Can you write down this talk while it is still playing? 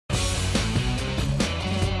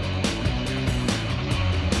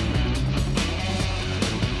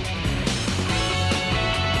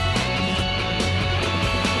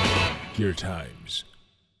GearTimes.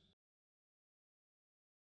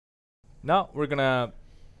 Now we're gonna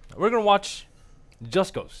watch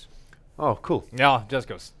Just Goes. Oh, cool. Yeah, Just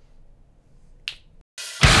Goes.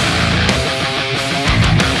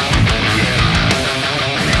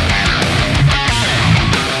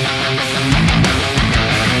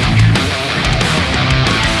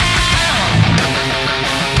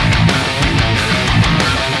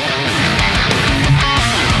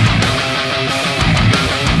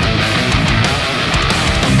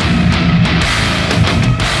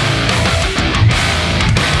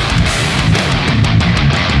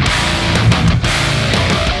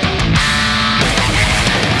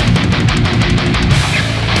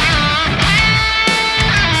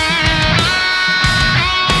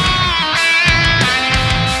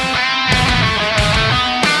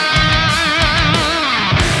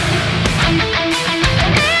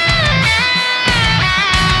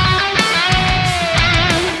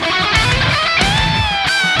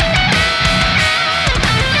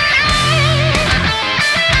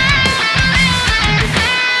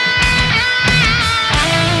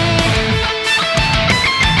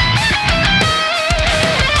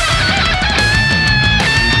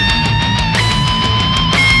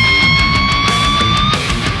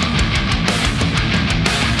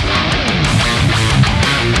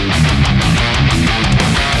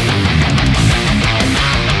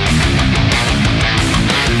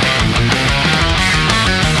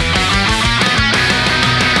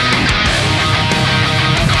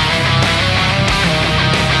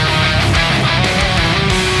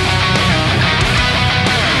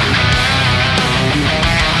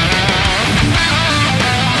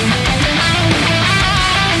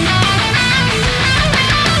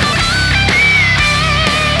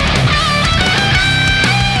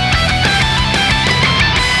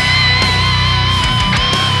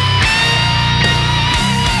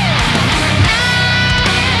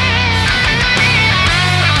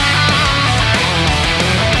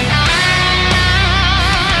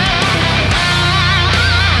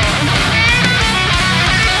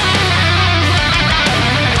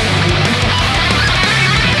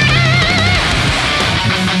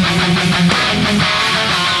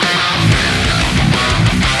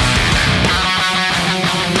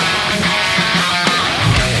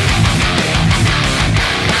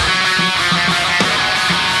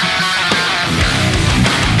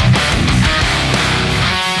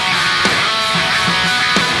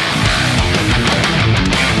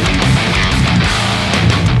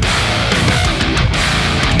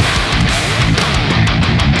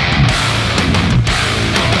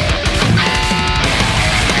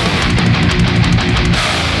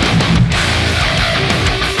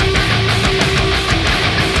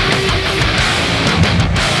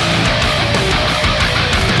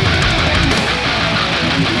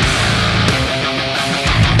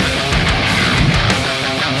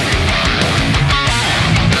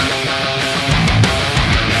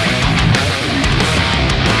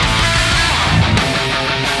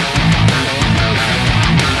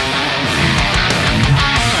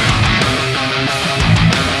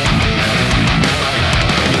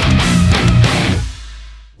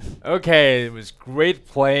 Okay, it was great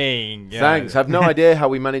playing. Yeah. Thanks. I have no idea how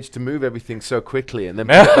we managed to move everything so quickly and then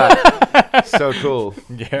put it back. So cool.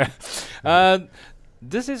 Yeah.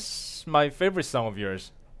 This is my favorite song of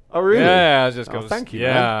yours. Oh, really? Yeah, Just Goes. Thank you,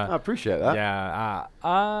 yeah. man. I appreciate that. Yeah.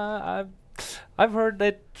 I've heard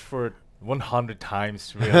it for 100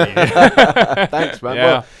 times, really. Thanks, man. Yeah.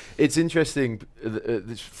 Well, it's interesting.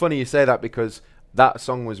 It's funny you say that because that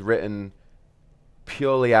song was written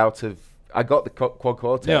purely out of... I got the quad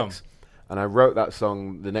Cortex, and I wrote that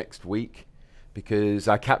song the next week because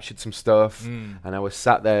I captured some stuff, and I was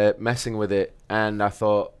sat there messing with it, and I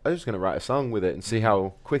thought I was just going to write a song with it and see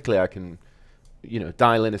how quickly I can,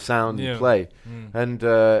 dial in a sound and play. And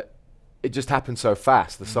it just happened so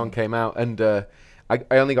fast. The song came out, and I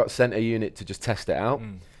only got sent a unit to just test it out.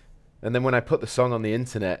 And then when I put the song on the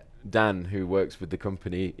internet, Dan, who works with the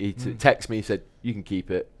company, he texted me, he said, "You can keep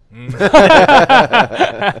it."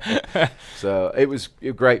 So it was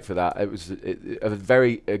great for that. It was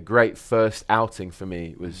a great first outing for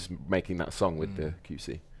me, was making that song with the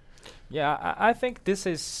QC. Yeah, I think this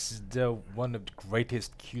is one of the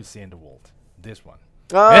greatest QC in the world. This one.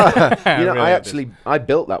 Really I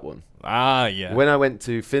built that one. Ah, yeah. When I went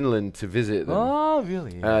to Finland to visit them, oh,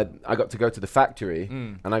 really? I got to go to the factory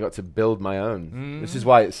and I got to build my own. This is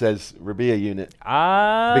why it says Rabea unit.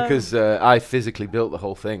 Because I physically built the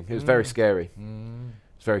whole thing. It was very scary.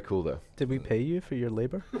 It's very cool, though. Did we pay you for your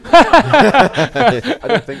labor? I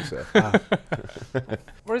don't think so.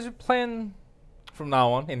 What is your plan from now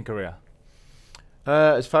on in Korea?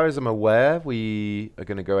 As far as I'm aware, we are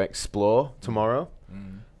going to go explore tomorrow.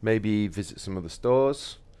 Maybe visit some of the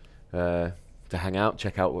stores to hang out,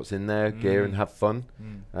 check out what's in there, gear, and have fun.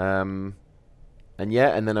 And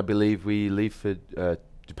yeah, and then I believe we leave for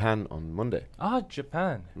Japan on Monday. Ah,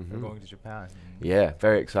 Japan. We're going to Japan. Yeah,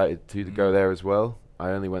 very excited to go there as well.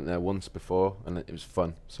 I only went there once before, and it was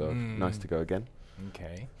fun. So nice to go again.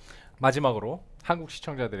 Okay. 마지막으로 한국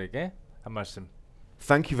시청자들에게 한 말씀.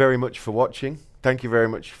 Thank you very much for watching. Thank you very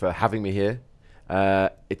much for having me here.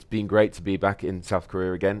 It's been great to be back in South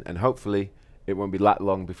Korea again, and hopefully it won't be that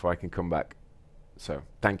long before I can come back. So,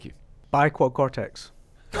 thank you. Buy Quad Cortex.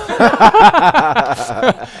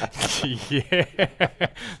 Yeah,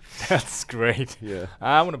 that's great. Yeah.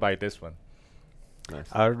 I want to buy this one. Nice.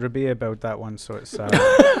 Rabea about that one, so it's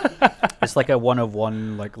it's like a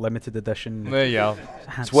one-of-one, like limited edition. Yeah.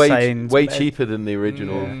 It's way signed cheaper than the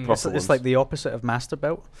original proper ones. It's like the opposite of master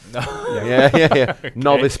built. Yeah. Okay.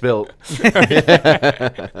 Novice built.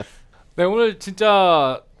 네, 오늘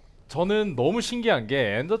진짜 저는 너무 신기한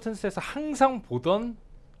게 엔더텐스에서 항상 보던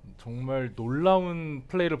정말 놀라운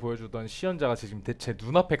플레이를 보여주던 시연자가 지금 제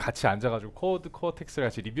눈앞에 같이 앉아가지고 쿼드 코어텍스를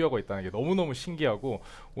같이 리뷰하고 있다는 게 너무너무 신기하고,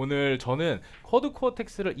 오늘 저는 쿼드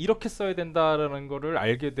코어텍스를 이렇게 써야 된다라는 거를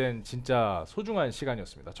알게 된 진짜 소중한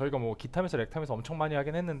시간이었습니다. 저희가 뭐 기타에서 렉타임에서 엄청 많이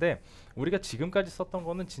하긴 했는데 우리가 지금까지 썼던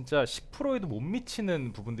거는 진짜 10%에도 못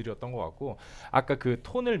미치는 부분들이었던 것 같고, 아까 그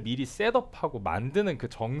톤을 미리 셋업하고 만드는 그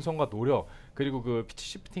정성과 노력, 그리고 그 피치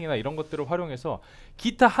시프팅이나 이런 것들을 활용해서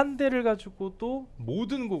기타 한 대를 가지고도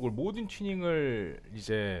모든 곡을, 모든 튜닝을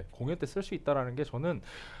이제 공연 때 쓸 수 있다라는 게 저는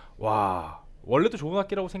와, 원래도 좋은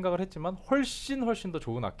악기라고 생각을 했지만 훨씬 더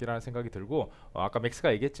좋은 악기라는 생각이 들고, 아까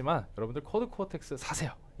맥스가 얘기했지만 여러분들 쿼드 코어텍스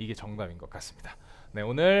사세요. 이게 정답인 것 같습니다. 네,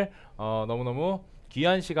 오늘 너무너무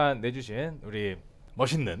귀한 시간 내주신 우리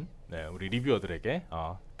멋있는 우리 리뷰어들에게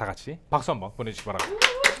다 같이 박수 한번 보내주시기 바랍니다.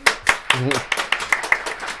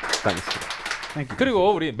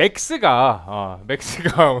 그리고 우리 맥스가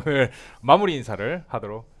오늘 마무리 인사를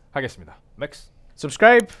하도록 하겠습니다. 맥스.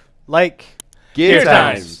 Subscribe, like,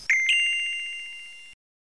 GearTimes.